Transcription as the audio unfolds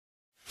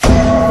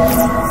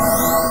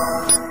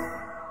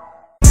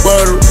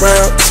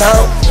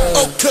town.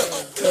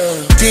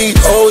 These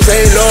hoes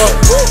ain't loyal.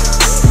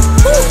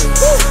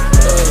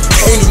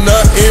 Can't do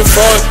nothing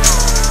for it.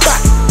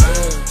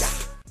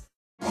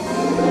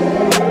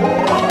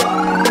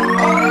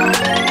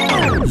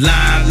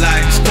 Live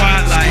like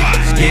squad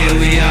life, yeah,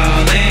 we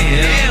all in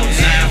here.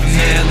 Not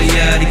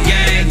familiar the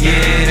gang,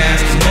 yeah,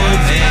 that's the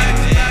movement.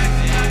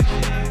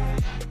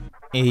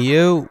 Hey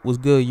yo, what's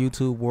good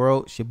YouTube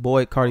world? It's your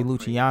boy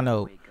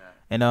CardiLuciano,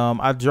 and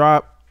I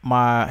dropped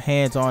my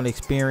hands-on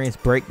experience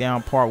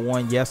breakdown part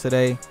 1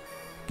 yesterday.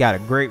 Got a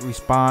great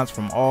response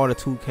from all the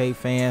 2K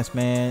fans,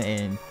 man,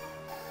 and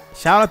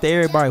shout out to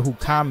everybody who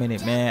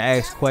commented, man,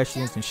 asked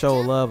questions and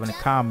showed love in the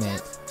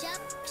comments.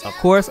 Of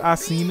course, I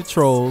seen the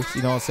trolls,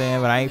 you know what I'm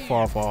saying, but I ain't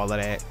fall for all of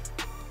that.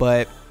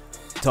 But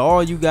to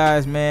all you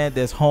guys, man,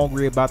 that's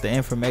hungry about the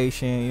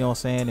information, you know what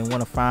I'm saying, and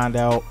want to find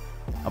out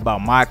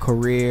about my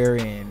career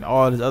and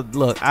all this other,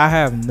 look, I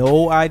have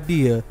no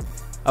idea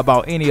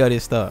about any of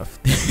this stuff.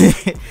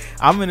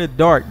 I'm in the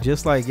dark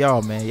just like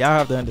y'all, man. Y'all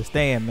have to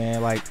understand,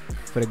 man, like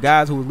for the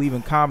guys who were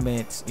leaving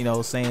comments, you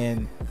know,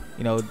 saying,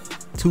 you know,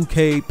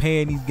 2K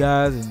paying these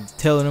guys and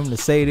telling them to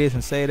say this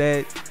and say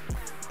that.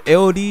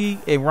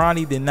 LD and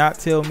Ronnie did not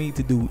tell me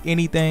to do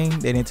anything.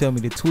 They didn't tell me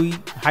to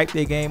tweet, hype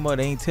their game up.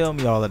 They didn't tell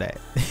me all of that.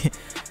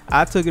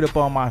 I took it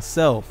upon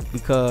myself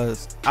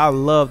because I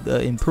love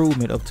the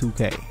improvement of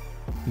 2K.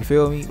 You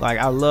feel me? Like,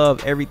 I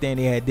love everything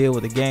they had did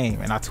with the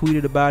game, and I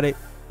tweeted about it,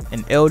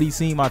 and LD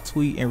seen my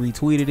tweet and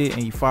retweeted it,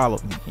 and he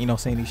followed me. You know what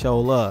I'm saying? He showed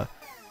love.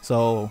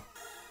 So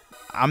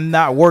I'm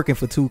not working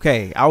for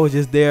 2K. I was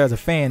just there as a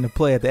fan to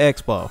play at the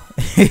expo.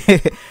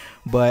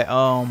 But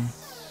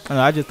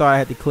I just thought I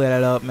had to clear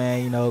that up,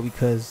 man, you know,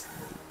 because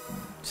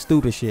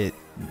stupid shit.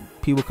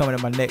 People coming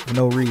at my neck for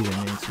no reason.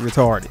 It's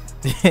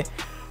retarded.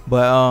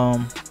 But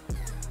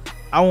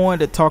I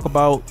wanted to talk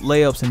about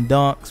layups and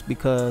dunks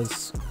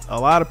because a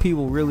lot of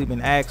people really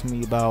been asking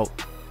me about,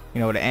 you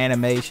know, the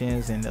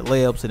animations and the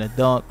layups and the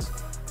dunks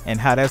and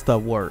how that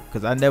stuff worked,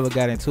 because I never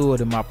got into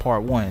it in my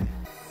part 1.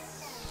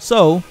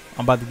 So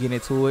I'm about to get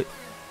into it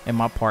in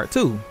my part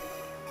 2.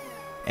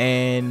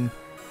 And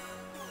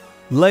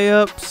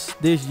layups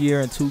this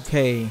year in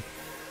 2K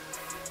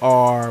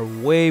are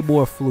way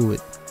more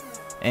fluid.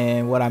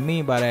 And what I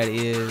mean by that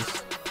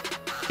is,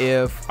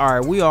 if, all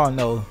right, we all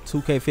know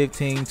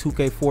 2K15,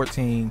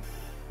 2K14,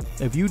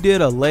 if you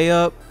did a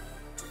layup,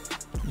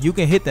 you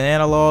can hit the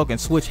analog and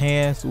switch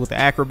hands with the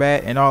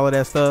acrobat and all of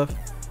that stuff,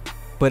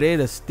 but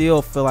it'll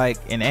still feel like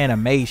an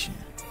animation.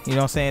 You know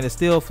what I'm saying? It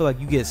still feel like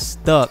you get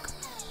stuck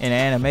in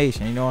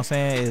animation. You know what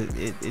I'm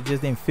saying? It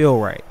just didn't feel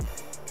right.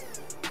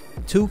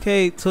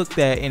 2K took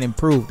that and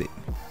improved it.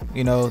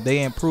 You know,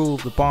 they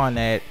improved upon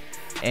that,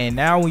 and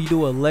now when you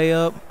do a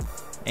layup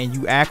and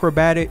you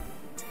acrobat it,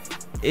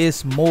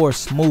 it's more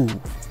smooth.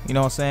 You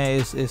know what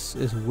I'm saying?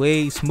 It's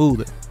way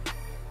smoother.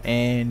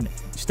 And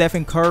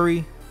Stephen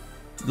Curry,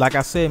 like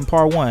I said in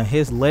part 1,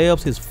 his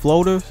layups,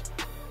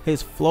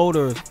 his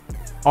floaters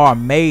are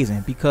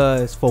amazing,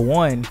 because for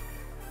one,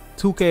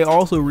 2K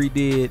also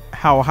redid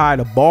how high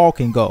the ball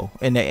can go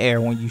in the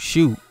air when you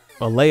shoot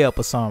a layup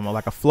or something, or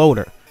like a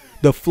floater.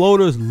 The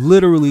floaters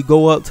literally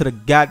go up to the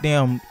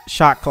goddamn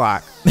shot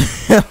clock.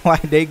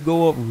 Like, they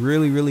go up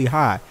really, really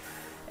high.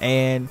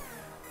 And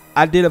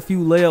I did a few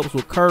layups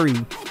with Curry.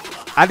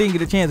 I didn't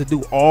get a chance to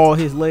do all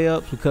his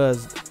layups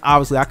because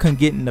obviously I couldn't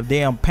get in the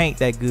damn paint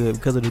that good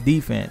because of the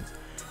defense.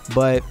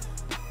 But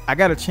I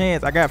got a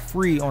chance. I got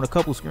free on a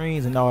couple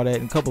screens and all that,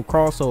 and a couple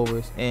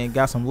crossovers, and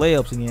got some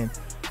layups again.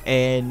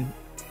 And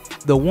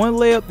the one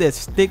layup that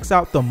sticks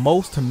out the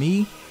most to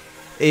me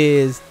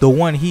is the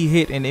one he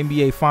hit in the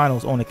NBA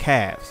Finals on the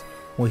Cavs,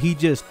 when he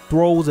just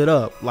throws it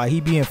up. Like, he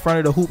be in front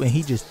of the hoop and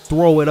he just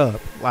throw it up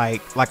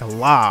like a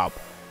lob.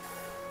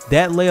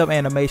 That layup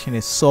animation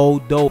is so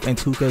dope in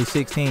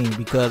 2K16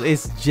 because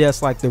it's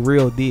just like the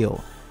real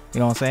deal. You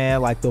know what I'm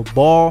saying? Like, the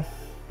ball,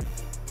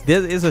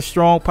 there is a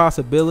strong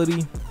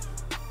possibility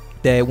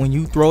that when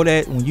you throw up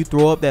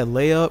that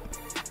layup,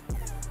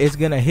 it's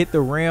gonna hit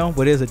the rim,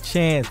 but there's a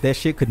chance that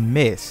shit could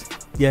miss.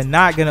 You're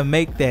not gonna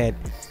make that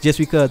just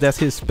because that's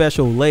his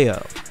special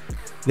layup.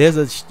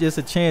 There's just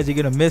a chance you're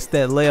gonna miss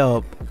that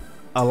layup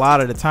a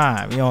lot of the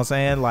time. You know what I'm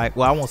saying? Like,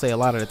 well, I won't say a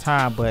lot of the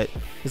time, but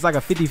it's like a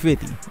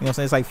 50-50. You know what I'm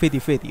saying? It's like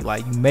 50-50.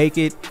 Like, you make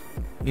it,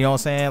 you know what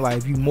I'm saying? Like,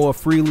 if you more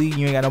freely,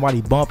 you ain't got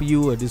nobody bumping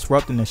you or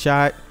disrupting the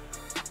shot.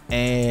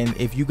 And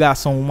if you got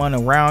someone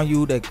around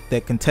you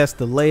that contests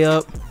the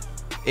layup,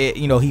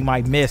 you know, he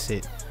might miss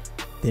it.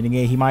 Then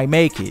again, he might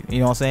make it. You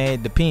know what I'm saying?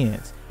 It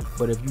depends.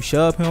 But if you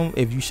shove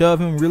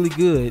him really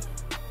good,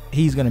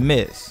 he's gonna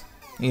miss.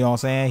 You know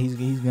what I'm saying?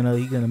 He's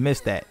gonna miss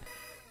that.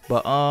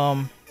 But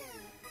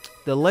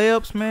the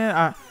layups,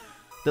 man,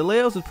 the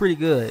layups is pretty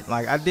good.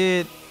 Like, I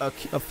did a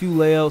few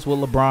layups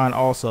with LeBron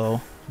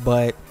also,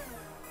 but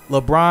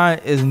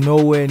LeBron is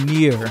nowhere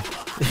near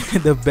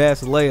the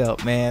best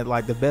layup, man.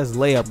 Like, the best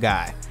layup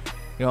guy.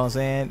 You know what I'm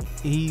saying?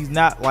 He's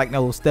not like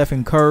no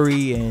Stephen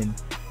Curry, and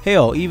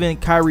hell, even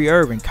Kyrie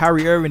Irving.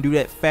 Kyrie Irving do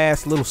that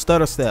fast little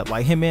stutter step.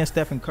 Like, him and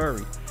Stephen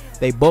Curry,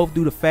 they both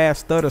do the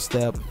fast stutter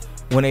step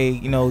when they,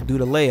 you know, do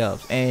the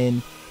layups.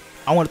 And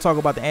I want to talk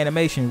about the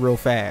animation real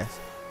fast.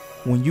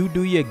 When you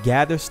do your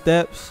gather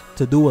steps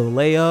to do a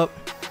layup,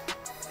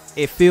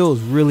 it feels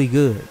really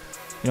good. You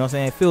know what I'm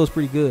saying? It feels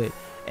pretty good.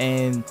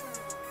 And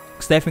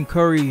Stephen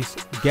Curry's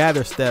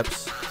gather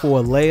steps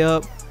for a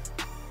layup,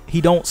 he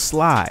don't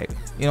slide.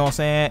 You know what I'm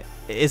saying?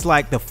 It's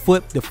like the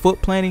foot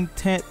planting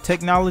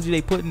technology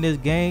they put in this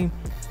game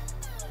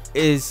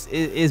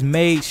is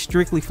made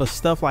strictly for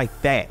stuff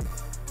like that.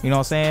 You know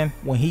what I'm saying?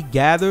 When he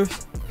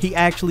gathers, he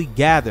actually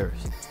gathers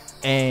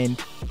and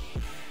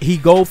he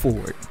go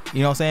for it.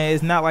 You know what I'm saying?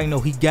 It's not like, no,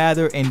 he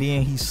gather and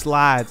then he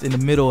slides in the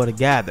middle of the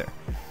gather.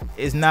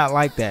 It's not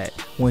like that.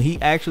 When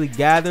he actually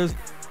gathers,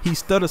 he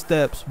stutter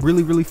steps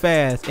really, really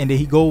fast and then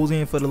he goes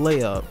in for the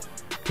layup.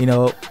 You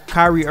know,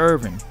 Kyrie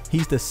Irving,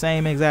 he's the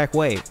same exact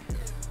way.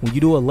 When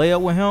you do a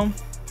layup with him,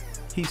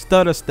 he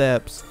stutter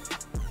steps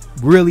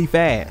really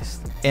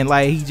fast and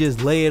like he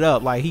just lay it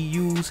up. Like he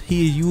use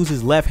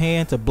his left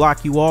hand to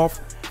block you off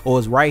or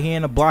his right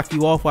hand to block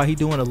you off while he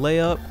doing a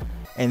layup,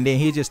 and then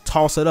he just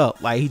toss it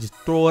up. Like he just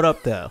throw it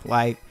up there.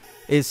 Like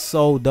it's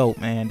so dope,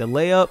 man. The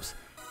layups,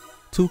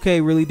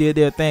 2K really did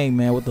their thing,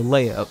 man, with the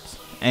layups,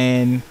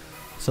 and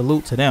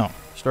salute to them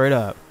straight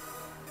up.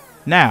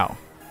 Now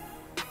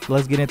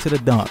let's get into the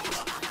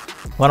dunks.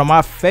 One of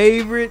my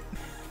favorite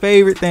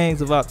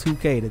things about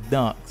 2K, the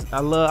dunks. I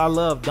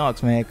love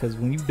dunks, man, because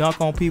when you dunk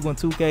on people in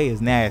 2K,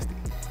 it's nasty.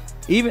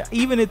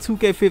 Even in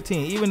 2K15,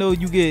 even though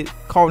you get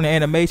caught in the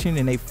animation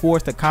and they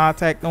force the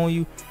contact on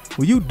you,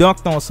 when you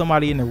dunked on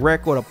somebody in the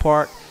rec or the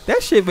park,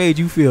 that shit made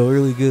you feel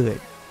really good.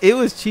 It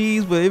was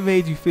cheese, but it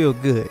made you feel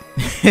good.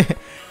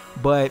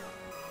 But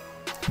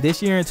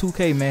this year in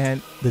 2K,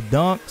 man, the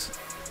dunks,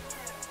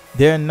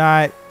 they're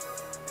not.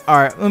 All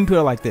right, let me put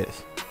it like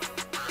this.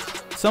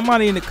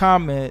 Somebody in the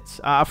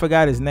comments, I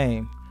forgot his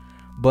name,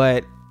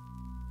 but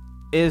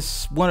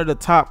it's one of the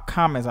top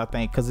comments, I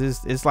think, because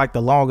it's like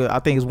the longer. I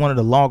think it's one of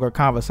the longer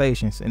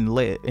conversations in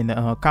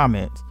the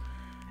comments,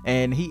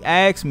 and he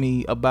asked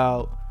me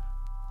about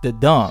the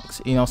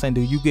dunks. You know what I'm saying?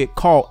 Do you get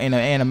caught in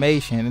an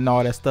animation and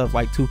all that stuff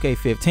like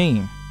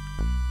 2K15?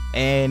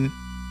 And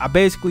I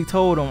basically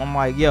told him, I'm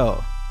like,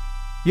 yo,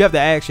 you have to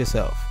ask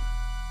yourself,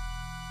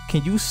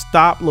 can you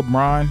stop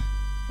LeBron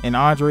and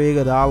Andre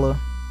Iguodala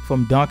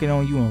from dunking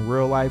on you in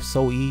real life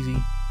so easy?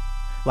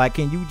 Like,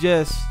 can you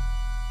just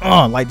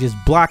like just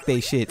block they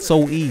shit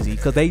so easy?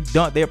 Because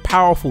they're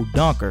powerful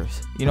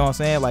dunkers. You know what I'm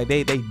saying? Like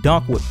they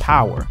dunk with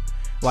power.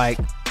 Like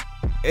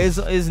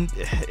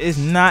it's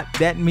not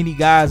that many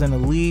guys in the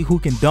league who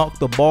can dunk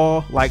the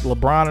ball like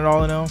LeBron and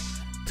all of them,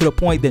 to the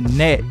point the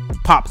net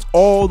pops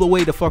all the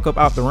way the fuck up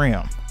out the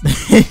rim.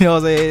 You know what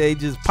I'm saying? They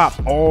just pop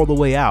all the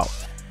way out.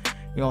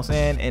 You know what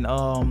I'm saying?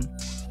 And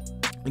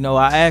you know,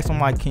 I asked him,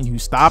 like, can you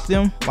stop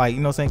them? Like,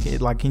 you know what I'm saying?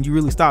 Like, can you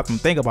really stop them?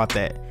 Think about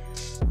that.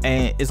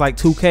 And it's like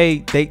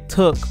 2K, they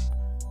took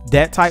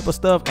that type of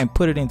stuff and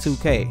put it in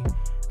 2K.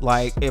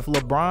 Like, if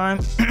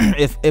LeBron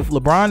if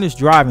LeBron is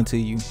driving to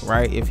you,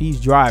 right? If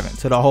he's driving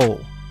to the hole,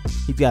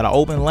 he's got an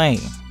open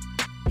lane.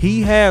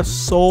 He has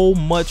so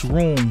much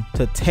room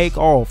to take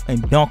off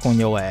and dunk on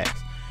your ass.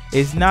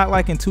 It's not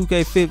like in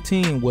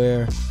 2K15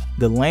 where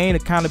the lane will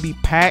kind of be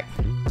packed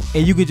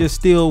and you could just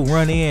still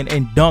run in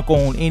and dunk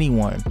on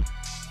anyone.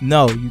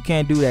 No, you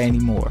can't do that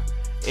anymore.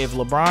 If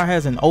LeBron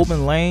has an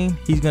open lane,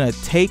 he's gonna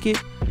take it,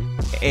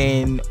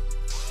 and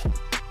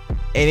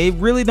it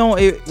really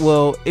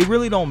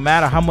don't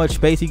matter how much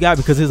space he got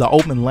because it's an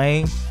open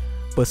lane.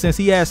 But since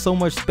he has so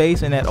much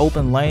space in that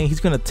open lane,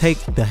 he's gonna take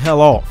the hell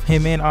off,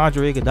 him and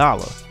Andre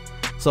Iguodala.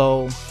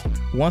 So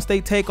once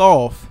they take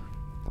off,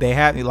 they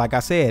have, like I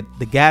said,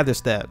 the gather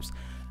steps.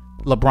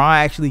 LeBron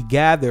actually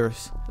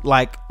gathers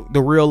like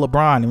the real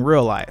LeBron in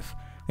real life.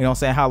 You know what I'm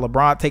saying? How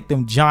LeBron take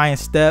them giant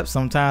steps.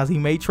 Sometimes he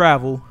may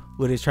travel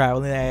with his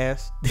traveling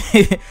ass.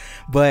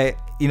 But,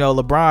 you know,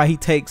 LeBron, he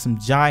takes some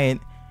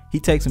giant, you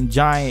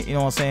know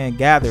what I'm saying,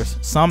 gathers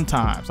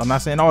sometimes. I'm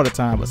not saying all the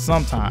time, but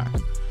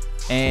sometimes.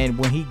 And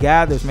when he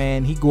gathers,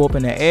 man, he go up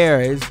in the air,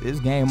 it's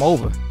game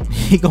over.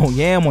 He gonna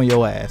yam on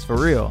your ass, for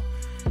real.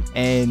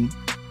 And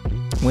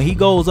when he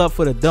goes up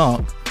for the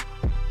dunk,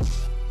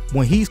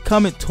 when he's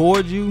coming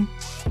towards you,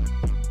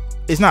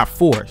 it's not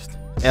forced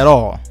at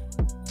all.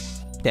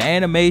 The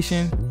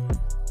animation,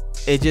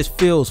 it just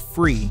feels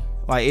free.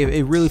 Like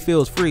it really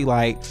feels free.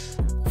 Like,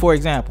 for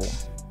example,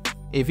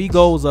 if he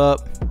goes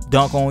up,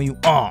 dunk on you, you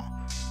know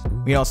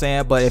what I'm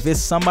saying? But if it's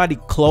somebody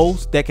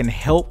close that can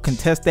help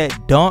contest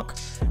that dunk,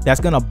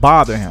 that's gonna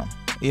bother him.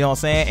 You know what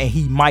I'm saying? And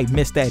he might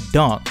miss that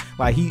dunk.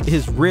 Like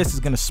his wrist is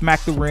gonna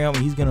smack the rim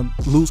and he's gonna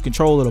lose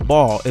control of the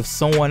ball if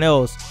someone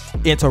else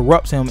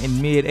interrupts him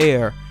in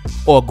midair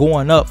or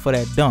going up for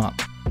that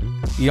dunk.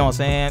 You know what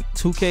I'm saying?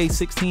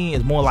 2K16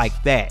 is more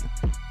like that.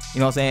 You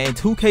know what I'm saying? In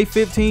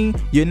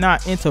 2K15, you're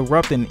not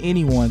interrupting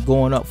anyone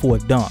going up for a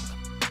dunk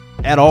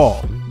at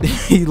all.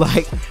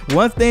 Like,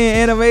 once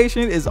they're in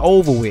animation, it's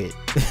over with.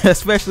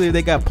 Especially if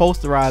they got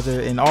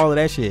posterizer and all of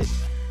that shit.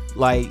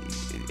 Like,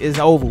 it's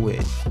over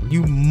with.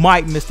 You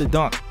might miss the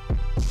dunk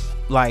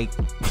like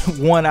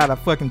 1 out of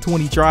fucking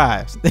 20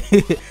 tries.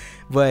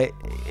 But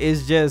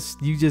it's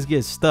just, you just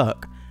get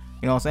stuck.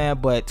 You know what I'm saying?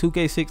 But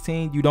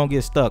 2K16, you don't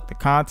get stuck. The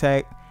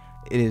contact,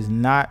 it is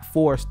not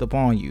forced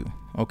upon you.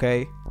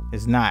 Okay,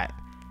 it's not.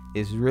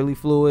 It's really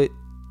fluid.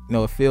 You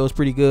know, it feels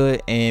pretty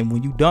good. And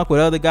when you dunk with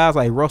other guys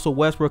like Russell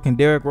Westbrook and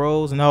Derrick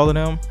Rose and all of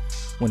them,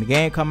 when the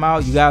game come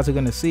out, you guys are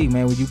gonna see,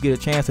 man, when you get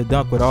a chance to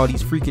dunk with all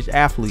these freakish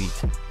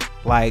athletes,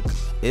 like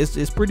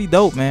it's pretty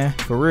dope, man,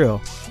 for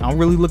real. I'm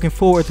really looking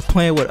forward to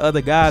playing with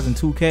other guys in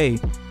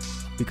 2K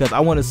because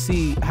I want to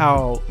see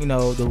how, you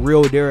know, the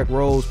real Derrick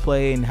Rose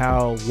play and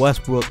how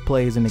Westbrook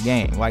plays in the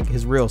game, like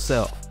his real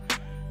self.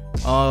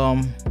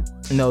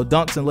 You know,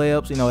 dunks and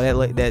layups, you know,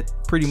 that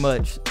pretty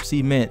much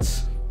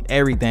cements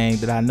everything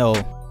that I know.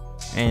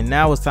 And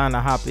now it's time to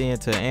hop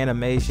into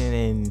animation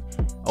and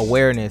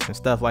awareness and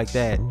stuff like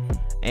that.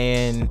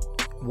 And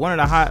one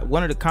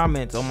of the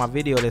comments on my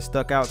video that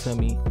stuck out to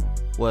me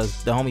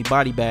was the homie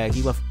Body Bag.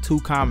 He left 2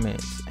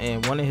 comments,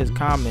 and one of his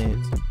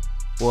comments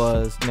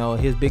was, you know,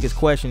 his biggest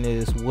question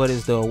is, what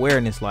is the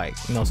awareness like?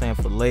 You know what I'm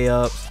saying, for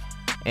layups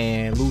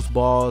and loose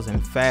balls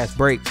and fast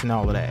breaks and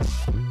all of that.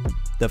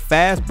 The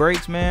fast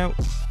breaks, man.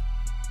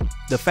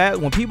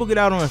 When people get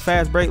out on a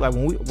fast break, like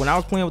when I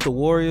was playing with the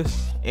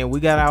Warriors and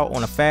we got out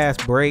on a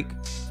fast break,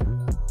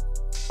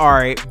 all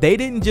right, they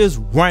didn't just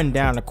run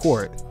down the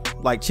court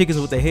like chickens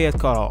with their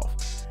heads cut off.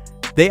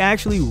 They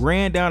actually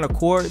ran down the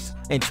courts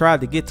and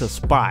tried to get to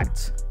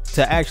spots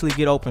to actually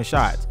get open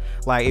shots.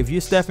 Like if you're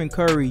Stephen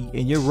Curry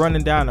and you're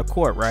running down the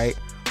court, right?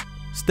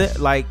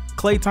 Like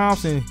Klay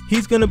Thompson,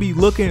 he's gonna be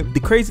looking. The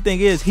crazy thing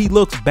is, he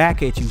looks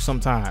back at you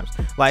sometimes.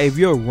 Like if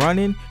you're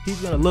running,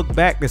 he's gonna look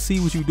back to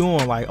see what you're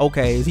doing. Like,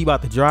 okay, is he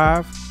about to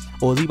drive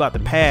or is he about to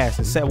pass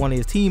and set one of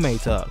his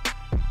teammates up?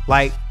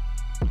 Like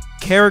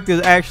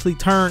characters actually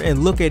turn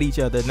and look at each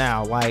other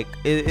now. Like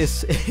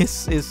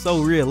it's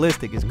so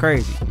realistic. It's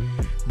crazy.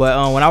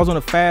 But when I was on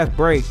a fast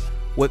break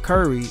with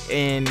Curry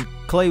and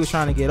Klay was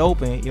trying to get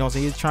open, you know what I'm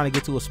saying, he's trying to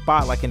get to a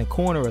spot like in a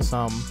corner or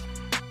something.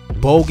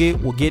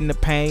 Bogut will get in the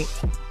paint,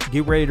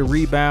 get ready to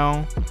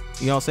rebound.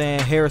 You know what I'm saying?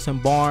 Harrison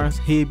Barnes,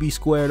 he'd be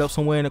squared up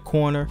somewhere in the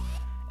corner.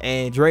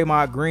 And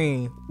Draymond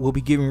Green will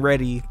be getting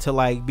ready to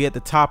like be at the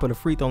top of the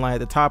free throw line, at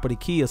the top of the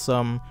key or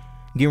something,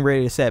 getting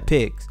ready to set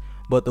picks.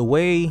 But the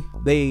way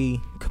they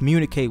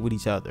communicate with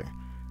each other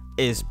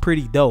is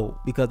pretty dope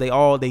because they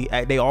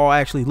all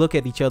actually look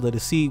at each other to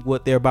see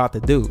what they're about to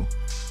do.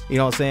 You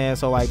know what I'm saying?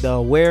 So like the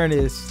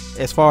awareness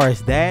as far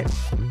as that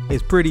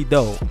is pretty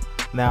dope.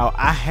 Now,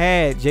 I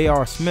had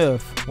J.R.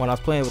 Smith when I was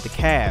playing with the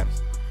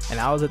Cavs, and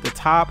I was at the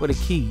top of the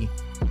key,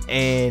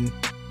 and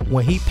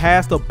when he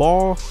passed the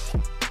ball,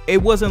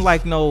 it wasn't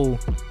like no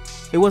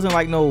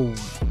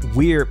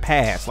weird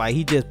pass. Like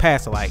he just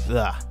passed it like,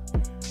 ugh.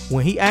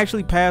 When he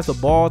actually passed the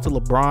ball to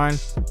LeBron,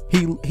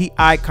 he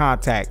eye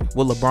contact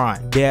with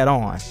LeBron, dead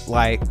on.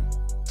 Like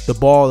the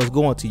ball is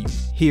going to you.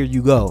 Here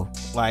you go.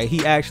 Like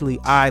he actually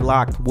eye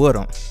locked with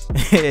him,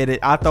 and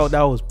I thought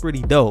that was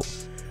pretty dope.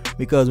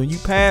 Because when you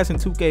pass in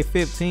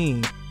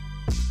 2K15,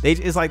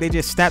 it's like they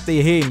just snap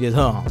their head and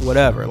just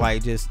whatever.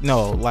 Like just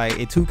no, like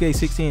in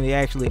 2K16 they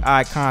actually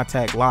eye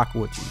contact lock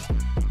with you.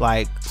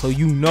 Like so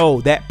you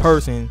know that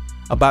person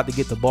about to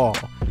get the ball.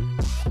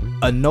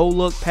 A no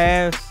look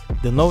pass,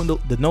 the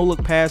no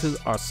look passes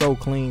are so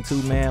clean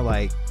too, man.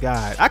 Like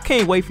God, I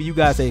can't wait for you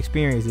guys to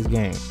experience this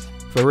game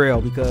for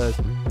real, because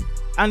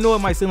I know it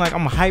might seem like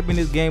I'm hyping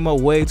this game up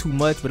way too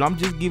much, but I'm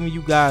just giving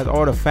you guys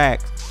all the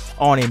facts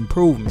on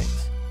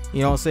improvements. You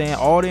know what I'm saying?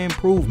 All the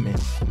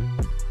improvements.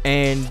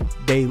 And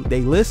they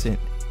listen.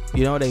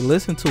 You know, they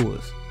listen to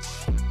us.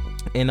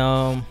 And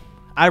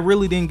I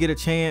really didn't get a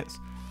chance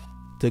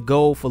to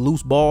go for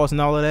loose balls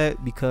and all of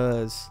that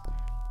because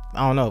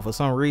I don't know, for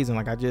some reason,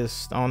 like I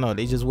don't know,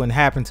 they just wouldn't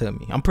happen to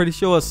me. I'm pretty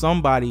sure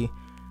somebody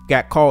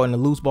got caught in a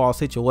loose ball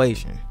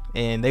situation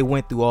and they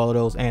went through all of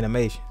those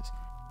animations.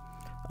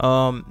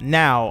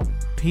 Now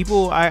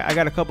people, I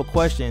got a couple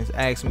questions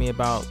asked me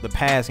about the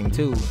passing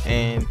too,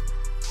 and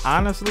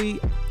honestly,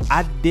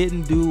 I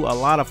didn't do a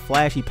lot of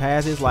flashy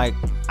passes. Like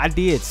I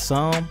did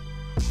some,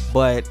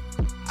 but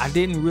I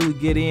didn't really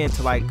get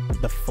into like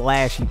the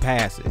flashy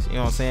passes. You know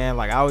what I'm saying?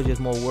 Like I was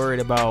just more worried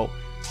about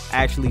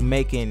actually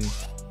making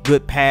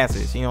good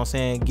passes. You know what I'm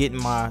saying?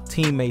 Getting my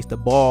teammates the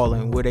ball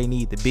and where they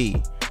need to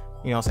be.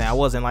 You know what I'm saying? I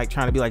wasn't like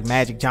trying to be like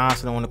Magic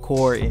Johnson on the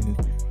court, and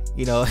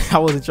you know, I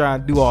wasn't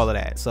trying to do all of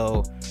that.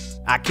 So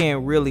I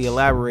can't really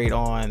elaborate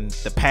on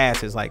the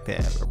passes like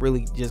that. I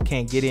really just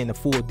can't get into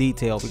full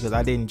detail because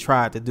I didn't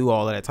try to do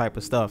all of that type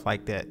of stuff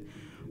like that.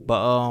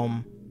 But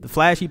the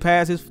flashy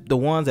passes, the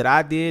ones that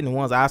I did and the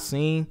ones I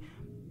seen,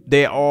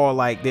 they're all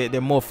like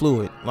they're more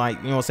fluid. Like,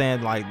 you know what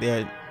I'm saying?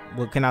 Like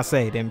what can I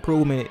say? The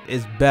improvement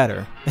is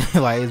better.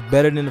 Like it's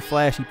better than the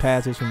flashy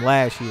passes from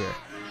last year.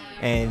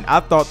 And I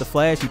thought the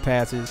flashy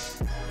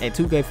passes in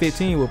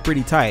 2K15 were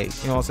pretty tight.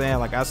 You know what I'm saying?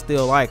 Like I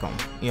still like them.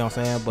 You know what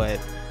I'm saying? But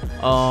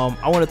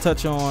I want to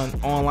touch on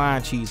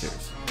online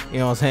cheesers. You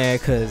know what I'm saying?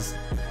 Because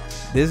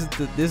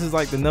this is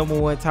like the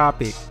 #1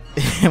 topic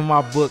in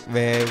my book,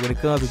 man, when it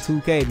comes to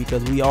 2K,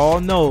 because we all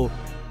know.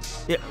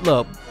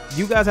 Look,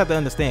 you guys have to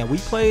understand. We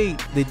played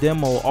the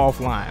demo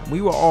offline.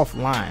 We were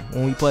offline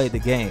when we played the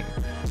game.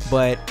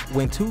 But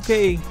when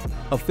 2K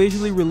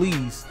officially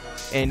released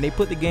and they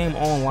put the game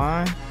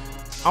online,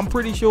 I'm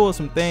pretty sure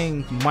some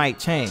things might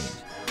change.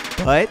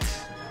 But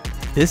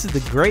this is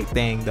the great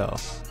thing though.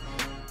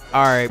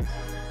 Alright,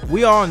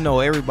 we all know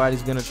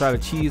everybody's gonna try to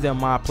cheese their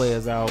mod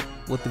players out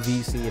with the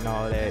VC and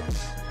all of that.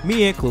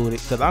 Me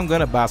included, because I'm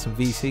gonna buy some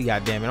VC,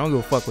 goddammit. I don't give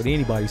a fuck what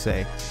anybody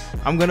say.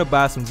 I'm gonna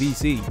buy some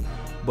VC.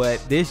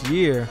 But this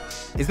year,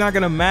 it's not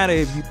gonna matter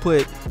if you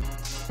put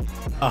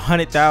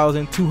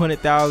 100,000,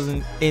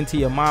 200,000 into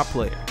your mod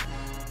player.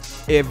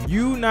 If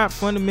you not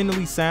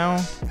fundamentally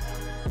sound,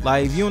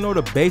 like if you don't know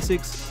the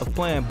basics of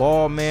playing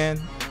ball,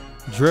 man,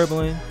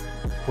 dribbling,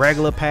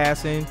 regular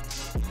passing,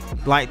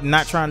 like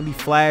not trying to be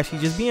flashy,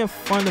 just being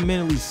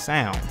fundamentally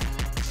sound.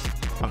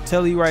 I'm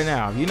telling you right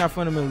now, if you're not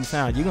fundamentally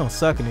sound, you're gonna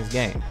suck in this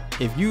game.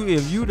 If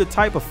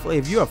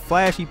you're a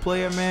flashy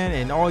player, man,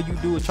 and all you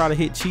do is try to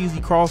hit cheesy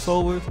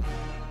crossovers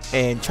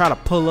and try to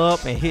pull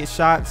up and hit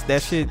shots,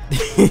 that shit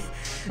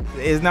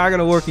is not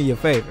gonna work in your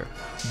favor.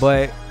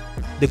 But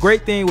the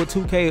great thing with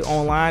 2K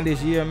Online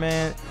this year,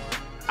 man,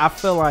 I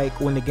feel like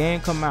when the game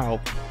come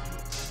out,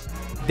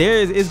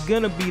 it's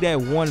gonna be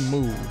that one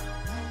move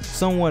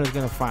someone is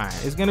gonna find.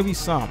 It's gonna be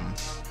something,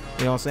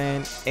 you know what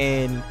I'm saying?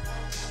 And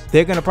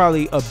they're gonna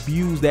probably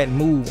abuse that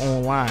move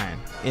online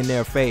in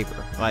their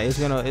favor. Like it's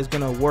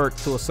gonna work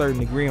to a certain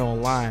degree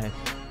online.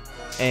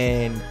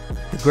 And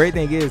the great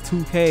thing is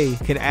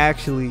 2K can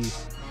actually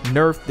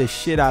nerf the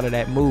shit out of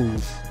that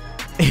move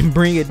and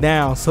bring it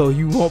down so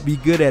you won't be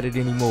good at it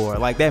anymore.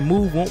 Like that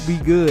move won't be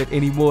good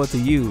anymore to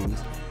use.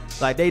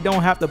 Like they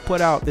don't have to put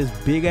out this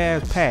big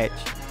ass patch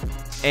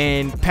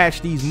and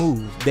patch these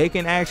moves. They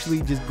can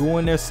actually just go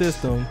in their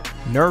system,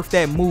 nerf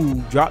that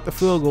move, drop the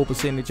field goal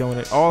percentage on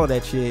it, all of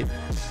that shit,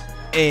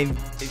 and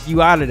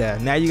you out of there.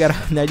 Now you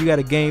got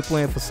a game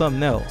plan for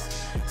something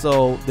else.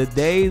 So the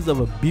days of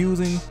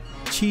abusing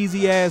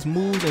cheesy ass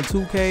moves in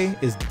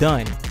 2K is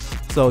done.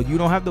 So you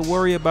don't have to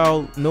worry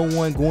about no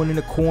one going in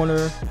the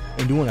corner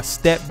and doing a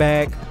step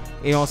back.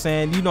 You know what I'm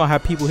saying? You know how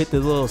people hit the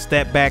little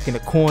step back in the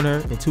corner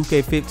in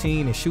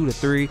 2K15 and shoot a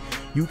 3.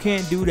 You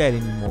can't do that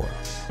anymore.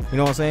 You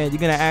know what I'm saying?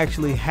 You're gonna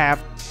actually have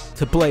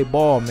to play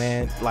ball,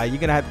 man. Like you're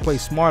gonna have to play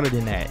smarter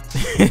than that.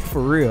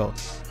 For real.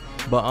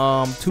 But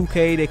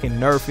 2K, they can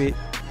nerf it.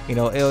 You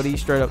know, LD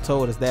straight up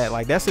told us that.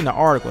 Like that's in the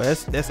article.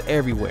 That's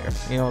everywhere.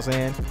 You know what I'm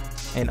saying?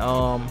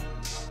 And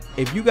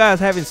if you guys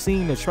haven't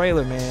seen the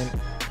trailer, man,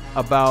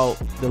 about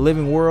the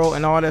living world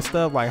and all that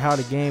stuff, like how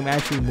the game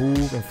actually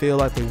moves and feel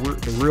like the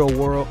real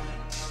world,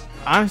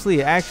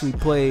 honestly, it actually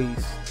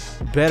plays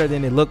better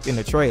than it looked in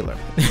the trailer.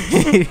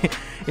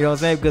 You know what I'm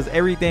saying? Because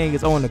everything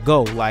is on the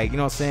go. Like, you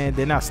know what I'm saying?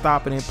 They're not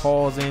stopping and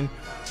pausing.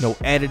 No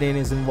editing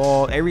is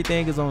involved.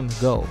 Everything is on the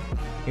go.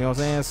 You know what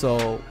I'm saying?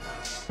 So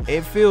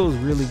it feels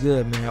really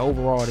good, man.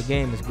 Overall, the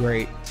game is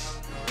great.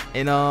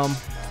 And I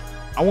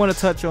want to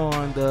touch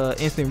on the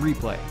instant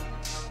replay.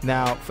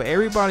 Now, for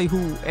everybody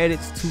who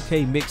edits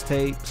 2K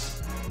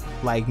mixtapes,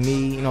 like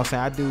me, you know what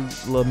I'm saying? I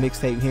do a little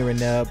mixtape here and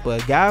there,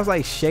 but guys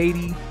like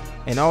Shady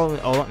and all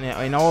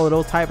of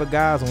those type of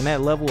guys on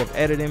that level of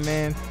editing,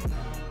 man,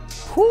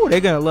 whew,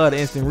 they're gonna love the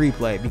instant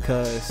replay.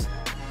 Because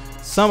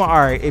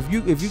alright, if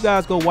you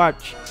guys go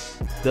watch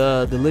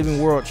the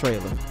Living World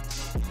trailer,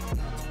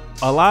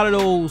 a lot of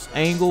those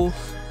angles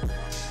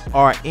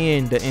are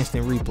in the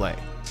instant replay.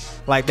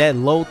 Like that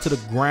low to the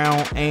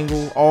ground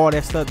angle, all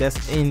that stuff,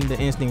 that's in the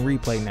instant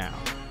replay now.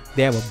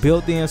 They have a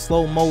built-in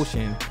slow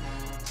motion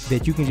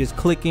that you can just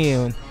click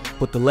in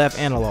with the left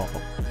analog.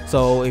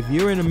 So if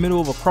you're in the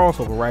middle of a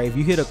crossover, right, if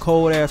you hit a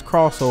cold ass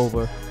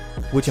crossover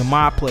with your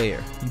mod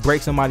player, you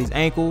break somebody's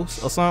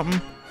ankles or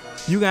something,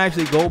 you can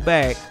actually go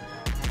back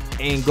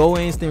and go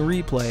instant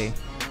replay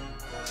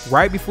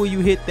right before you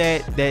hit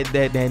that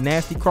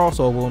nasty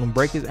crossover and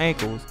break his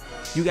ankles.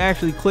 You can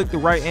actually click the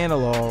right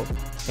analog,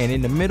 and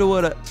in the middle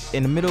of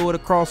the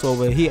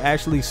crossover, he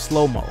actually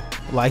slow-mo.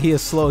 Like he'll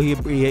go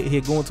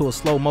into a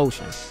slow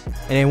motion,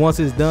 and then once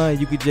it's done,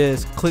 you could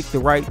just click the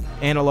right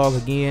analog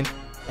again,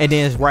 and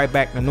then it's right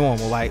back to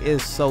normal. Like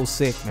it's so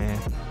sick, man.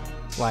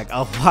 Like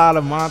a lot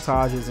of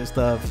montages and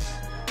stuff,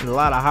 and a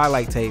lot of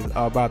highlight tapes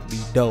are about to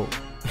be dope.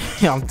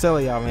 I'm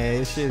telling y'all, man,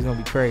 this shit is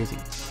gonna be crazy.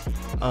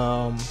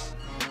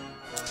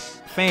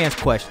 Fans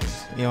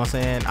questions, you know what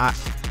I'm saying?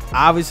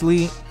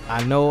 Obviously,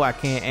 I know I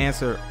can't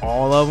answer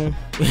all of them,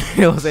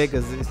 you know what I'm saying?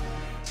 Because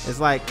it's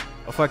like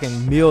a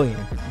fucking million,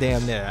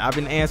 damn near. I've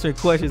been answering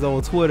questions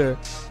on Twitter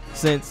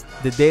since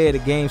the day of the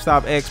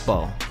GameStop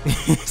Expo.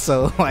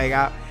 So like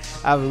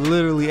I've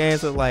literally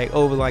answered like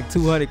over like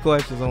 200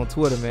 questions on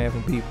Twitter, man,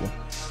 from people.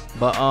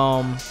 But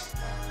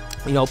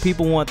you know,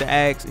 people want to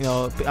ask, you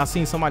know, I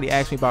seen somebody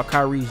ask me about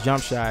Kyrie's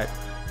jump shot.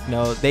 You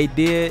know, they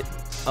did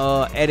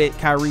edit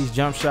Kyrie's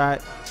jump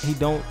shot. He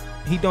don't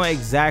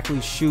exactly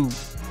shoot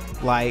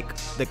like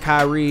the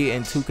Kyrie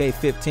in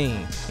 2K15. You know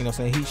what I'm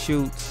saying? He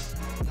shoots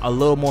a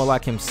little more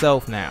like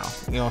himself now.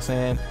 You know what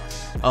I'm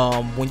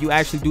saying? When you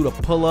actually do the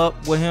pull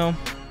up with him,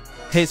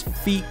 his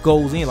feet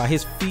goes in, like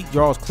his feet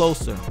draws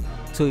closer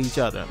to each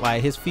other.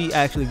 Like his feet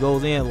actually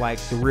goes in like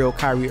the real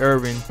Kyrie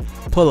Irving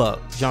pull up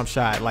jump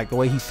shot, like the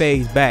way he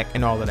fades back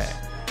and all of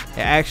that. It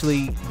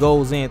actually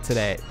goes into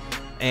that.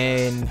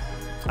 And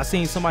I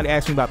seen somebody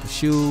ask me about the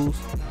shoes.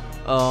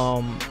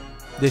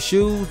 The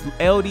shoes,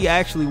 LD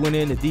actually went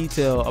into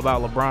detail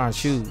about LeBron's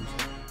shoes.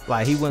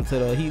 Like he went to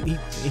the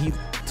he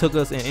took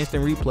us in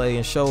instant replay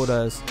and showed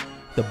us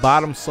the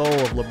bottom sole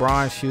of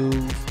LeBron's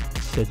shoes,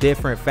 the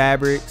different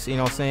fabrics, you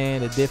know what I'm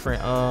saying, the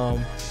different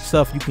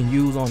stuff you can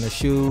use on the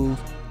shoes.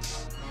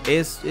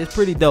 It's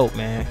pretty dope,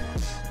 man.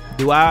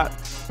 Do I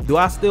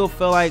still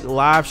feel like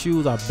live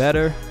shoes are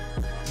better?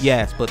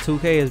 Yes, but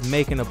 2K is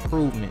making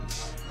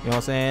improvements. You know what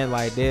I'm saying?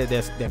 Like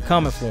they're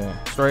coming for them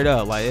straight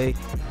up. Like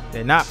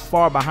they're not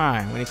far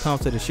behind when it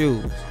comes to the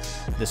shoes.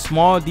 The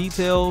small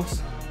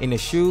details in the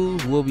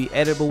shoes will be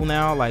editable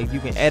now. Like you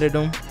can edit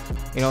them.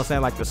 You know what I'm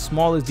saying? Like the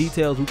smallest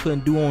details we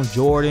couldn't do on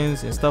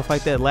Jordans and stuff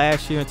like that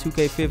last year in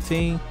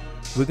 2K15,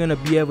 we're gonna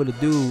be able to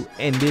do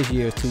in this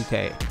year's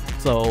 2K.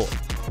 So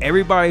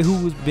everybody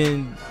who's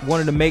been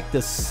wanting to make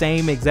the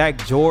same exact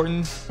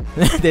Jordans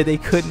that they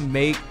couldn't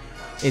make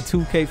in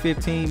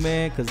 2K15,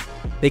 man, because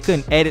they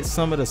couldn't edit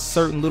some of the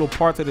certain little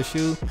parts of the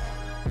shoe,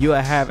 you'll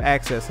have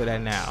access to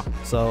that now.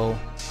 So,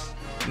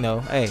 you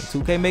know, hey,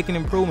 2K making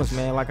improvements,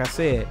 man, like I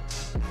said.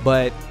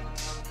 But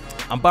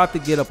I'm about to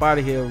get up out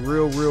of here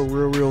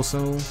real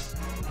soon.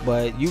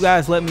 But you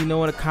guys let me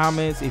know in the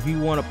comments if you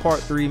want a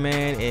part 3,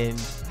 man.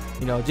 And,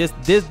 you know, just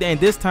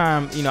this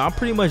time, you know, I'm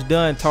pretty much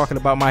done talking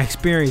about my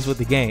experience with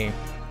the game.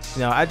 You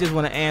know, I just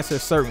want to answer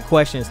certain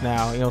questions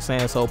now, you know what I'm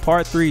saying? So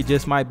part 3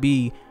 just might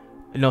be,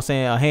 you know what I'm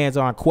saying, a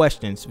hands-on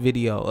questions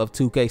video of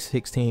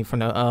 2K16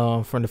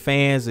 from the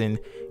fans and,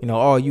 you know,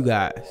 all you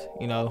guys,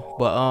 you know.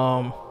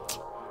 But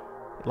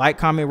like,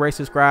 comment, rate,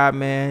 subscribe,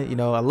 man. You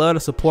know, I love the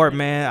support,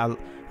 man.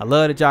 I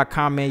love that y'all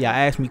comment, y'all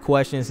ask me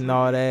questions and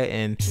all that,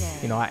 and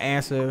you know, I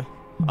answer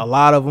a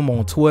lot of them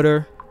on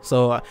Twitter.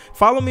 So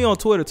follow me on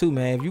Twitter too,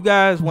 man. If you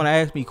guys want to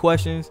ask me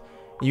questions,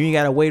 you ain't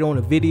gotta wait on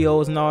the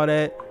videos and all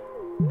that.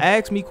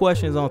 Ask me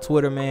questions on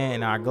Twitter, man,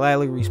 and I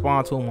gladly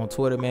respond to them on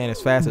Twitter, man, as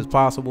fast as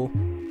possible,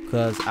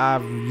 because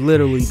I've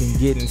literally been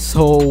getting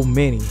so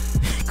many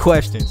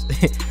questions.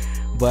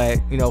 But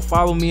you know,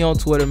 follow me on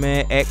Twitter,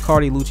 man, at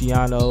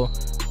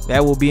CardiLuciano.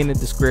 That will be in the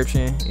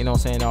description, you know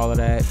what I'm saying, all of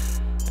that.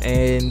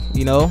 And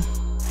you know,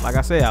 like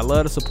I said, I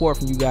love the support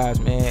from you guys,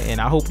 man,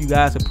 and I hope you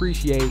guys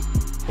appreciate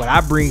what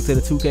I bring to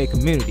the 2K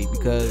community,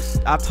 because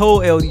I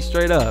told LD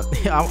straight up,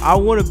 I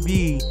want to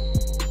be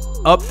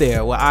up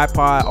there with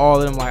iPod,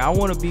 all of them. Like, I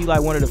want to be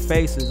like one of the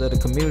faces of the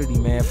community,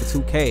 man, for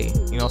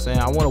 2K. You know what I'm saying?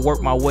 I want to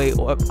work my way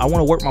up. I want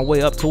to work my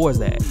way up towards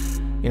that.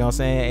 You know what I'm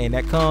saying? And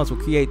that comes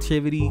with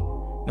creativity,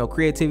 you know,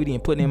 creativity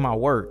and putting in my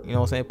work. You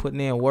know what I'm saying?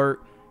 Putting in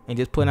work and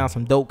just putting out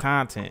some dope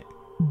content.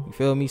 You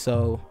feel me?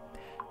 So,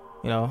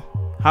 you know,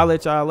 holla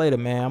at y'all later,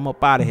 man. I'm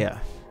up out of here.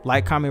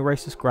 Like, comment, rate,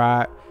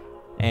 subscribe,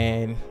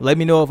 and let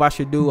me know if I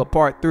should do a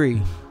part 3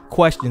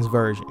 questions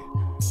version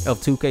of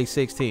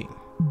 2K16.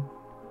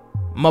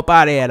 I'm up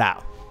out of here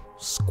now.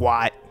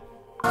 Squat.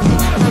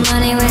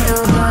 Money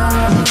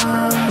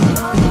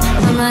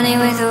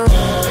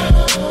with